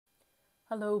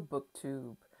Hello,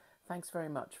 BookTube. Thanks very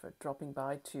much for dropping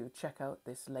by to check out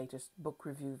this latest book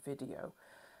review video.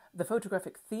 The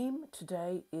photographic theme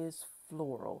today is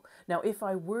floral. Now, if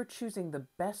I were choosing the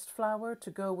best flower to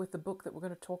go with the book that we're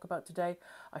going to talk about today,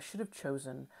 I should have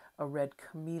chosen a red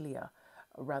camellia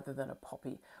rather than a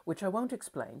poppy, which I won't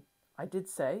explain. I did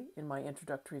say in my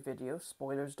introductory video,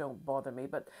 spoilers don't bother me,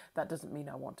 but that doesn't mean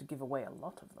I want to give away a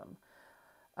lot of them.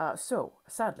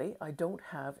 Sadly, I don't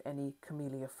have any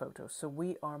camellia photos, so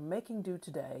we are making do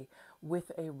today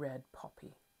with a red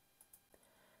poppy.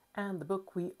 And the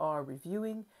book we are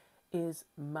reviewing is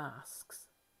Masks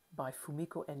by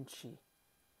Fumiko Enchi,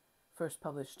 first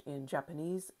published in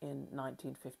Japanese in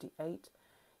 1958.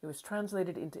 It was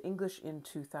translated into English in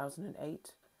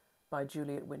 2008 by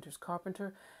Juliet Winters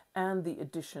Carpenter, and the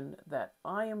edition that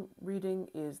I am reading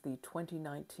is the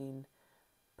 2019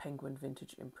 Penguin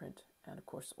Vintage imprint. And of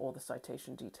course, all the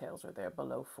citation details are there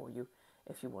below for you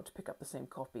if you want to pick up the same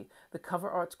copy. The cover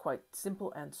art's quite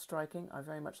simple and striking. I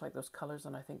very much like those colors,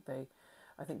 and I think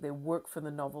they work for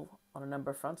the novel on a number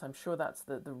of fronts. I'm sure that's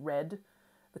the red,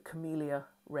 the camellia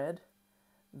red,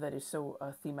 that is so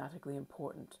thematically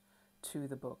important to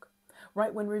the book.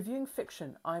 Right, when reviewing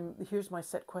fiction, here's my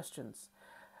set questions.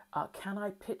 Can I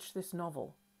pitch this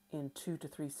novel in 2 to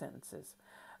 3 sentences?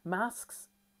 Masks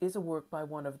is a work by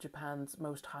one of Japan's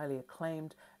most highly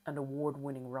acclaimed and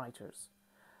award-winning writers.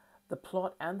 The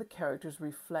plot and the characters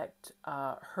reflect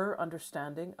her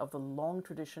understanding of the long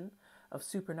tradition of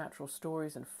supernatural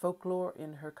stories and folklore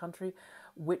in her country,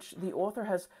 which the author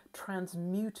has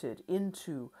transmuted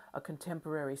into a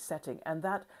contemporary setting. And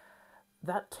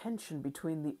that tension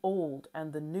between the old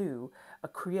and the new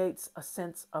creates a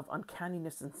sense of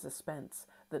uncanniness and suspense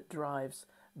that drives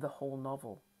the whole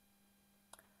novel.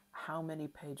 How many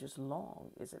pages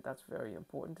long is it? That's very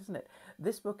important, isn't it?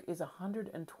 This book is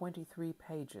 123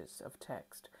 pages of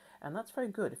text, and that's very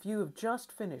good. If you have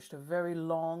just finished a very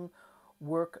long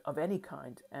work of any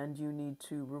kind and you need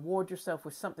to reward yourself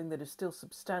with something that is still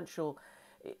substantial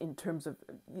in terms of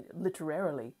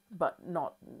literarily, but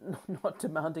not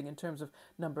demanding in terms of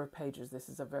number of pages, this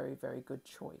is a very, very good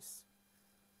choice.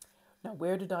 Now,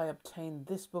 where did I obtain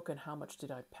this book and how much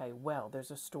did I pay? Well, there's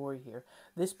a story here.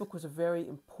 This book was a very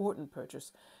important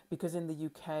purchase because in the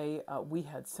UK, we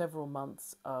had several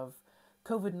months of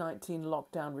COVID-19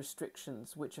 lockdown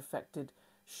restrictions which affected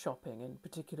shopping, in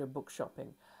particular book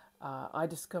shopping. I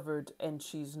discovered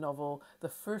Enchi's novel the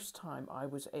first time I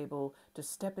was able to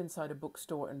step inside a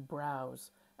bookstore and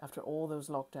browse after all those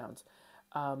lockdowns.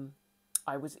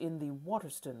 I was in the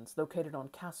Waterstones, located on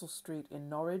Castle Street in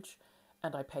Norwich,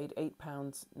 and I paid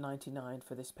 £8.99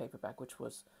 for this paperback, which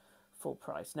was full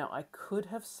price. Now, I could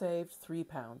have saved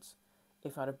 £3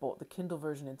 if I'd have bought the Kindle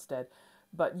version instead,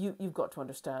 but you've got to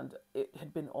understand, it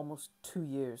had been almost 2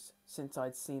 years since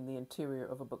I'd seen the interior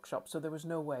of a bookshop, so there was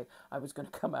no way I was going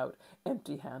to come out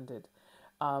empty-handed.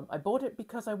 I bought it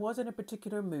because I was in a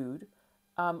particular mood.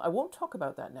 I won't talk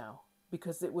about that now,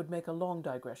 because it would make a long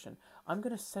digression. I'm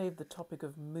going to save the topic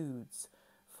of moods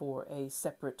for a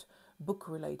separate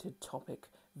book-related topic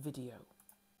video.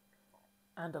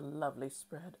 And a lovely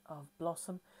spread of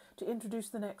blossom to introduce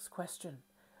the next question,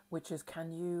 which is,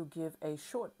 can you give a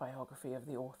short biography of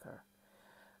the author?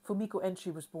 Fumiko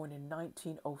Enchi was born in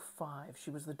 1905.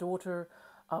 She was the daughter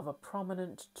of a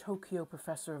prominent Tokyo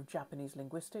professor of Japanese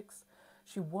linguistics.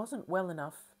 She wasn't well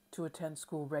enough to attend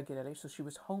school regularly, so she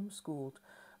was homeschooled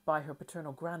by her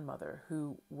paternal grandmother,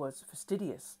 who was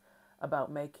fastidious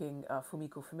about making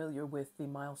Fumiko familiar with the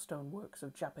milestone works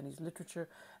of Japanese literature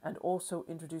and also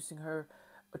introducing her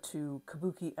to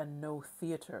kabuki and no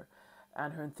theater.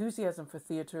 And her enthusiasm for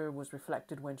theater was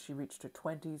reflected when she reached her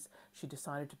 20s. She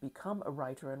decided to become a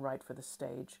writer and write for the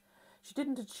stage. She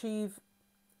didn't achieve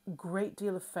a great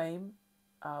deal of fame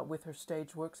with her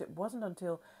stage works. It wasn't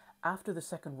until after the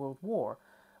Second World War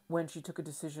when she took a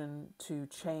decision to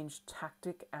change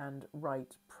tactic and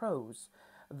write prose.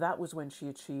 That was when she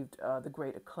achieved the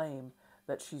great acclaim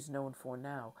that she's known for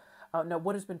now. Now,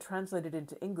 what has been translated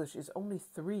into English is only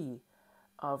 3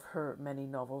 of her many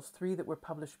novels, 3 that were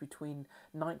published between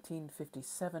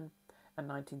 1957 and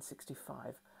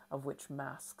 1965, of which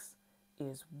Masks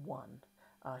is 1.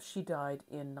 She died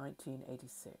in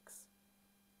 1986.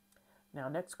 Now,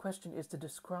 next question is to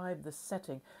describe the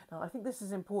setting. Now, I think this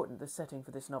is important, the setting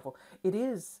for this novel. It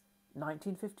is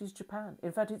 1950s Japan.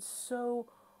 In fact, it's so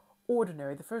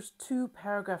ordinary. The first 2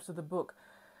 paragraphs of the book,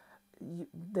 you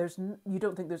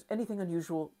don't think there's anything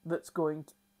unusual that's going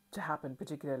to happen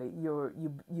particularly.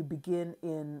 You begin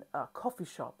in a coffee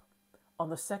shop on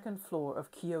the 2nd floor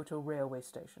of Kyoto railway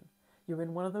station. You're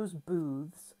in one of those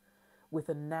booths with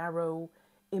a narrow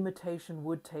imitation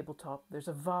wood tabletop. There's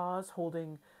a vase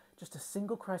holding just a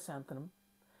single chrysanthemum,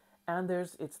 and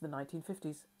it's the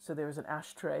 1950s, so there's an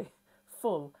ashtray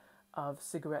full of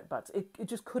cigarette butts. It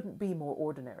just couldn't be more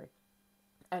ordinary.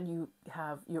 And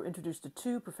you're introduced to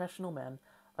two professional men,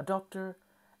 a doctor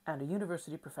and a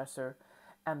university professor,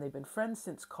 and they've been friends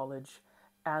since college,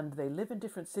 and they live in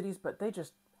different cities, but they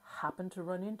just happen to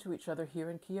run into each other here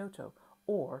in Kyoto,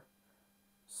 or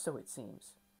so it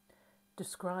seems.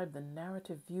 Describe the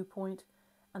narrative viewpoint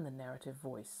and the narrative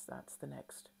voice. That's the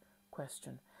next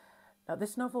question. Now,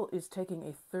 this novel is taking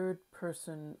a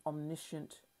third-person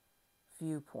omniscient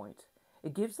viewpoint.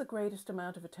 It gives the greatest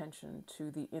amount of attention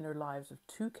to the inner lives of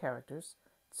two characters,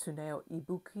 Tsuneo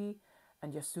Ibuki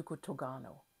and Yasuko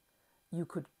Togano. You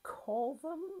could call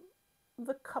them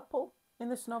the couple in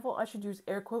this novel. I should use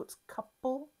air quotes,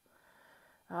 couple,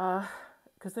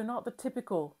 because they're not the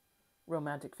typical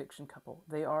romantic fiction couple.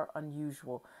 They are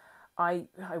unusual. I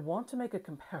want to make a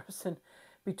comparison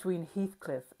between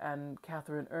Heathcliff and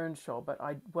Catherine Earnshaw, but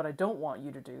what I don't want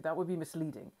you to do, that would be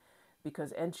misleading,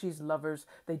 because Enchi's lovers,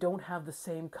 they don't have the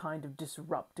same kind of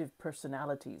disruptive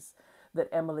personalities that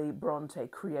Emily Bronte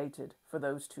created for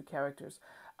those two characters.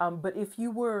 But if you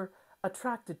were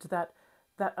attracted to that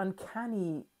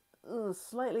uncanny,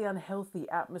 slightly unhealthy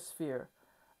atmosphere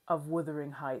of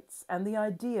Wuthering Heights, and the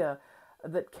idea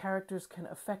that characters can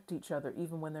affect each other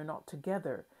even when they're not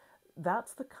together,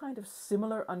 that's the kind of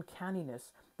similar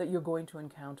uncanniness that you're going to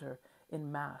encounter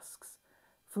in Masks.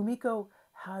 Fumiko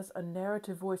has a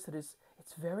narrative voice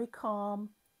it's very calm,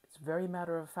 it's very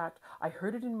matter of fact. I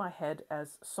heard it in my head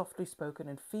as softly spoken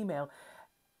and female,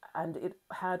 and it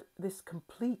had this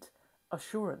complete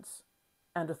assurance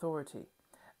and authority.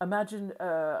 Imagine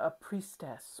a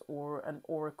priestess or an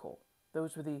oracle.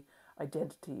 Those were the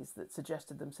identities that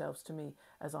suggested themselves to me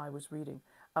as I was reading.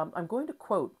 I'm going to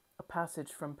quote a passage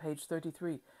from page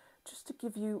 33 just to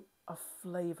give you a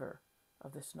flavor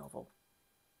of this novel.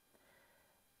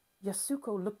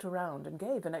 Yasuko looked around and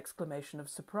gave an exclamation of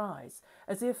surprise,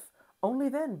 as if only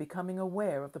then becoming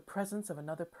aware of the presence of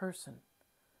another person.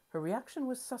 Her reaction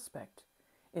was suspect,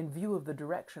 in view of the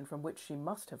direction from which she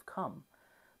must have come,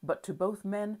 but to both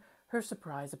men her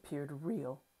surprise appeared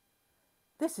real.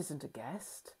 This isn't a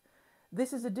guest.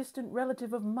 This is a distant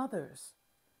relative of Mother's.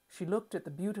 She looked at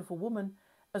the beautiful woman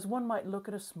as one might look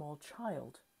at a small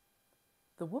child.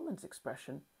 The woman's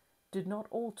expression did not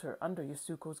alter under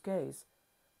Yasuko's gaze,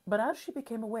 but as she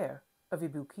became aware of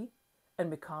Ibuki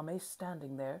and Mikame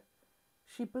standing there,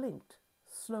 she blinked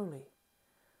slowly,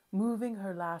 moving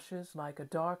her lashes like a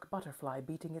dark butterfly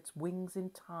beating its wings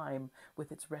in time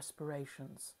with its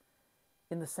respirations.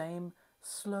 In the same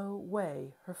slow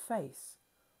way, her face,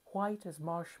 white as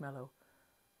marshmallow,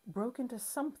 broke into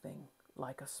something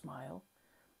like a smile.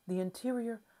 The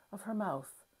interior of her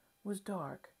mouth was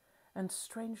dark and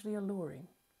strangely alluring.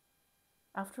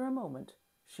 After a moment,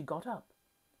 she got up,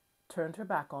 turned her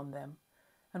back on them,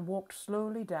 and walked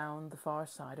slowly down the far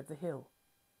side of the hill.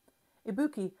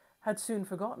 Ibuki had soon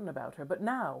forgotten about her, but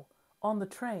now, on the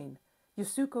train,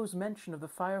 Yasuko's mention of the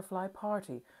Firefly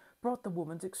party brought the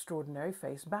woman's extraordinary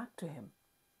face back to him.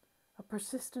 A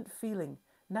persistent feeling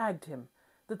nagged him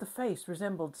that the face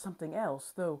resembled something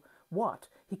else, though what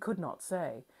he could not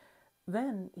say.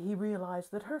 Then he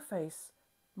realized that her face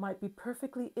might be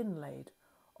perfectly inlaid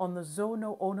on the Zo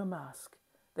no Ono mask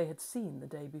they had seen the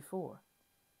day before.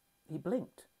 He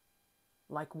blinked,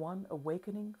 like one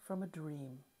awakening from a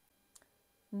dream.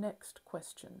 Next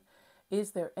question.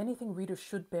 Is there anything readers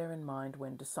should bear in mind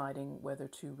when deciding whether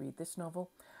to read this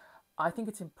novel? I think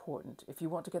it's important, if you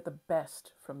want to get the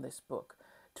best from this book,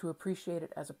 to appreciate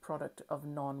it as a product of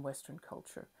non-Western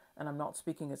culture. And I'm not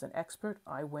speaking as an expert.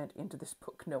 I went into this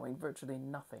book knowing virtually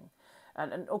nothing.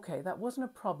 And okay, that wasn't a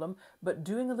problem, but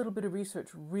doing a little bit of research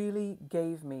really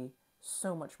gave me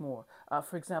so much more.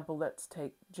 For example, let's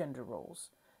take gender roles.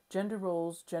 Gender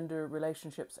roles, gender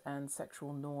relationships, and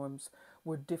sexual norms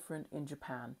were different in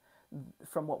Japan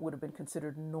from what would have been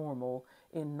considered normal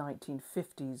in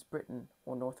 1950s Britain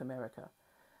or North America.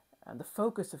 And the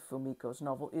focus of Fumiko's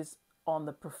novel is on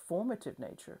the performative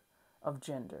nature of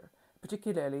gender,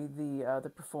 particularly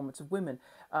the performance of women.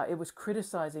 It was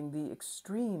criticizing the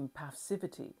extreme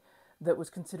passivity that was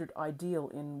considered ideal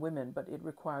in women, but it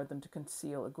required them to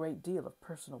conceal a great deal of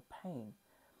personal pain.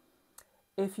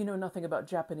 If you know nothing about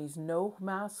Japanese no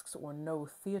masks or no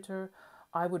theater,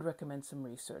 I would recommend some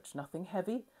research. Nothing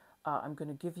heavy. I'm going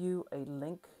to give you a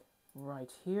link right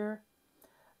here.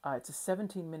 It's a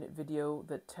 17-minute video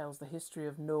that tells the history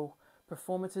of no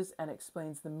performances and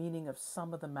explains the meaning of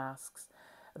some of the masks,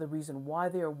 the reason why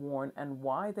they are worn, and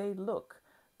why they look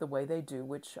the way they do,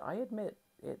 which I admit,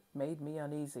 it made me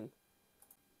uneasy.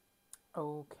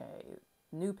 Okay,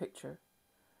 new picture.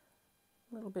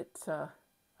 A little bit, I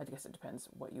guess it depends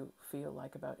what you feel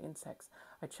like about insects.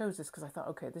 I chose this because I thought,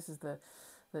 okay, this is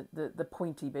the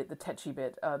pointy bit, the tetchy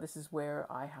bit. This is where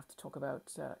I have to talk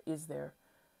about, is there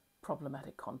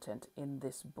problematic content in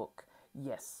this book?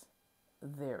 Yes,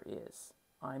 there is.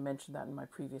 I mentioned that in my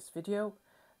previous video,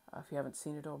 if you haven't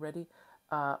seen it already.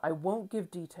 I won't give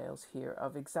details here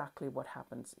of exactly what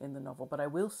happens in the novel, but I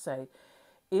will say,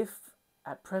 if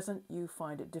at present you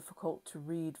find it difficult to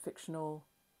read fictional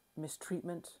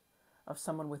mistreatment of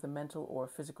someone with a mental or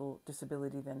physical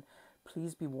disability, then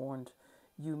please be warned,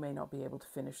 you may not be able to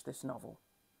finish this novel.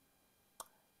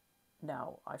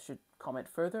 Now, I should comment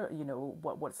further,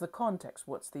 what's the context?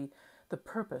 What's the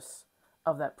purpose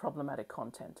of that problematic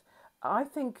content? I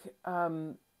think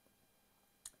the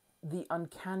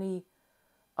uncanny,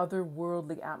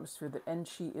 otherworldly atmosphere that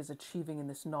Enchi is achieving in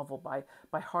this novel by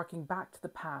harking back to the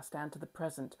past and to the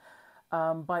present,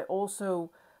 by also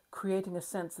creating a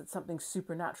sense that something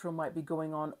supernatural might be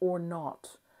going on or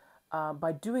not.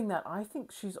 By doing that, I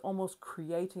think she's almost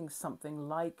creating something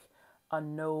like a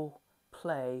no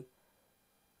play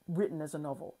written as a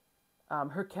novel.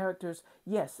 Her characters,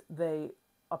 yes, they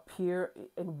appear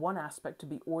in one aspect to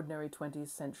be ordinary 20th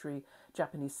century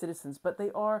Japanese citizens, but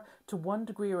they are to one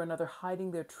degree or another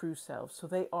hiding their true selves. So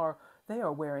they are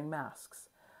wearing masks.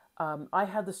 I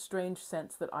had the strange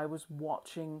sense that I was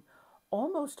watching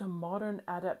almost a modern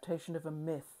adaptation of a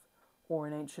myth or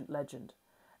an ancient legend.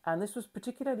 And this was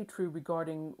particularly true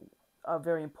regarding a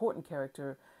very important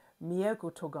character,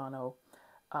 Mieko Togano,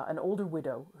 an older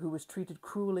widow who was treated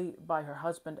cruelly by her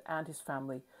husband and his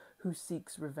family, who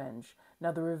seeks revenge.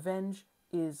 Now, the revenge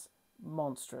is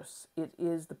monstrous. It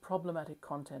is the problematic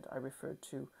content I referred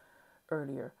to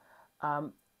earlier.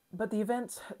 But the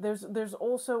events, there's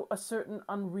also a certain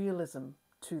unrealism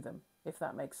to them, if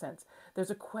that makes sense.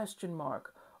 There's a question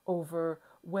mark over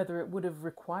whether it would have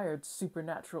required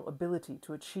supernatural ability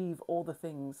to achieve all the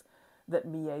things that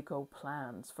Mieko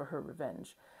plans for her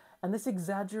revenge. And this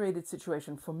exaggerated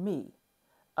situation, for me,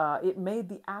 it made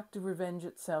the act of revenge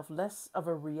itself less of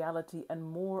a reality and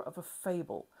more of a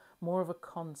fable, more of a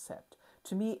concept.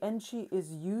 To me, Enchi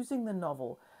is using the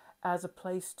novel as a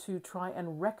place to try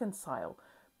and reconcile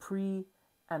pre-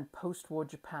 and post-war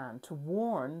Japan, to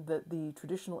warn that the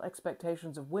traditional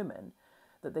expectations of women,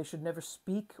 that they should never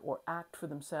speak or act for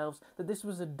themselves, that this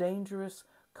was a dangerous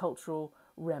cultural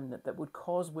remnant that would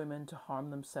cause women to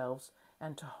harm themselves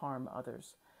and to harm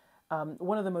others.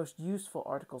 One of the most useful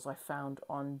articles I found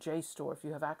on JSTOR, if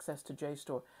you have access to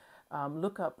JSTOR,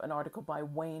 look up an article by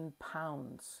Wayne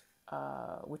Pounds,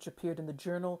 which appeared in the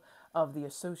Journal of the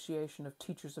Association of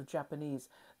Teachers of Japanese.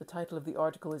 The title of the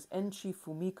article is Enchi,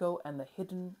 Fumiko, and the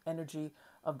Hidden Energy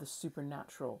of the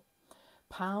Supernatural.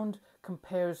 Pound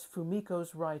compares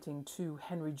Fumiko's writing to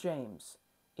Henry James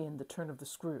in The Turn of the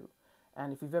Screw.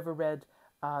 And if you've ever read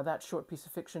that short piece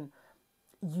of fiction,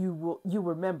 you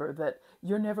remember that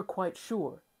you're never quite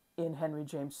sure in Henry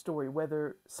James' story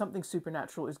whether something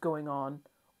supernatural is going on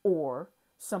or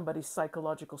somebody's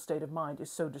psychological state of mind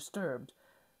is so disturbed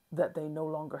that they no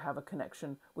longer have a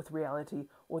connection with reality,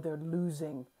 or they're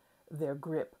losing their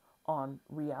grip on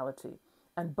reality.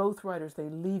 And both writers, they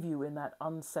leave you in that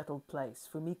unsettled place.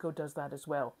 Fumiko does that as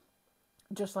well.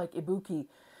 Just like Ibuki,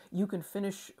 you can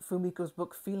finish Fumiko's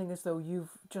book feeling as though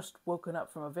you've just woken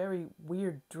up from a very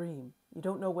weird dream. You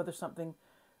don't know whether something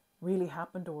really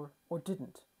happened or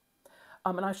didn't.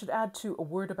 And I should add, too, a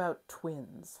word about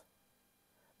twins.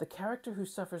 The character who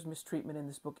suffers mistreatment in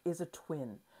this book is a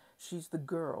twin. She's the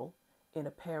girl in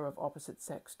a pair of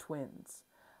opposite-sex twins.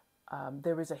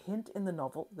 There is a hint in the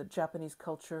novel that Japanese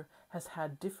culture has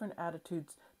had different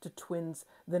attitudes to twins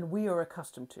than we are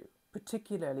accustomed to,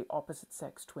 particularly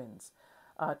opposite-sex twins.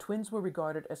 Twins were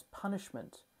regarded as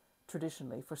punishment,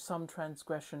 traditionally, for some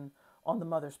transgression on the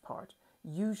mother's part,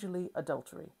 usually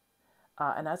adultery.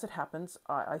 And as it happens,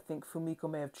 I think Fumiko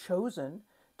may have chosen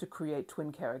to create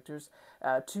twin characters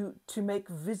to make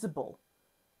visible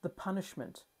the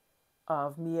punishment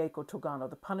of Mieko Togano,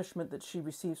 the punishment that she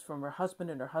receives from her husband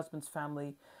and her husband's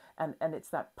family. And it's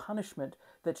that punishment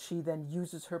that she then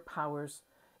uses her powers,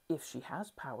 if she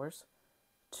has powers,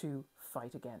 to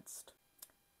fight against.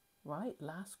 Right,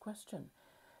 last question.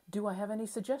 Do I have any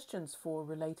suggestions for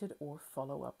related or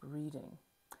follow-up reading?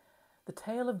 The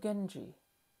Tale of Genji.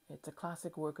 It's a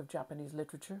classic work of Japanese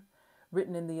literature,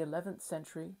 written in the 11th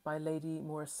century by Lady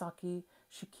Murasaki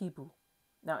Shikibu.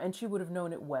 Now, Enchi would have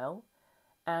known it well,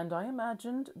 and I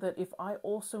imagined that if I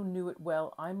also knew it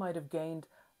well, I might have gained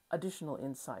additional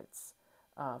insights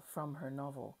from her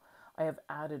novel. I have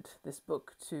added this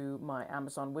book to my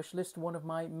Amazon wish list, one of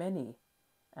my many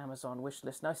Amazon wish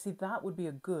list. Now, see, that would be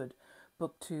a good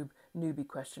BookTube newbie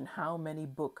question. How many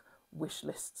book wish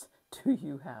lists do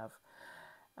you have?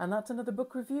 And that's another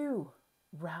book review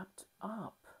wrapped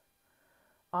up.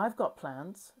 I've got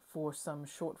plans for some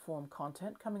short form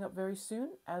content coming up very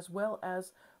soon, as well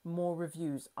as more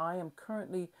reviews. I am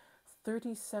currently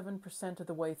 37% of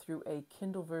the way through a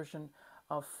Kindle version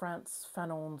of Frantz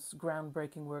Fanon's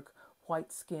groundbreaking work,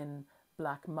 White Skin,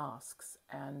 Black Masks,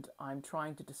 and I'm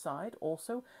trying to decide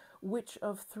also which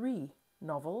of 3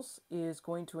 novels is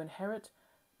going to inherit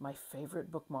my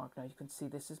favorite bookmark. Now you can see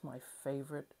this is my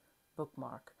favorite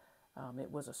bookmark.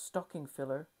 It was a stocking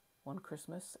filler one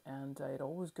Christmas, and it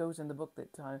always goes in the book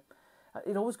that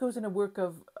it always goes in a work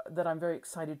of that I'm very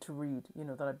excited to read, you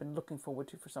know, that I've been looking forward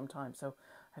to for some time. So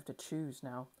I have to choose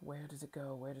now. Where does it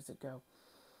go? Where does it go?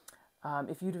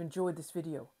 If you'd have enjoyed this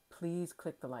video, please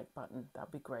click the like button.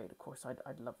 That'd be great. Of course,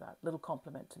 I'd love that. Little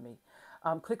compliment to me.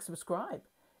 Click subscribe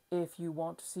if you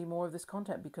want to see more of this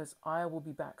content, because I will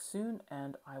be back soon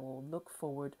and I will look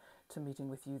forward to meeting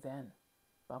with you then.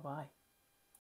 Bye-bye.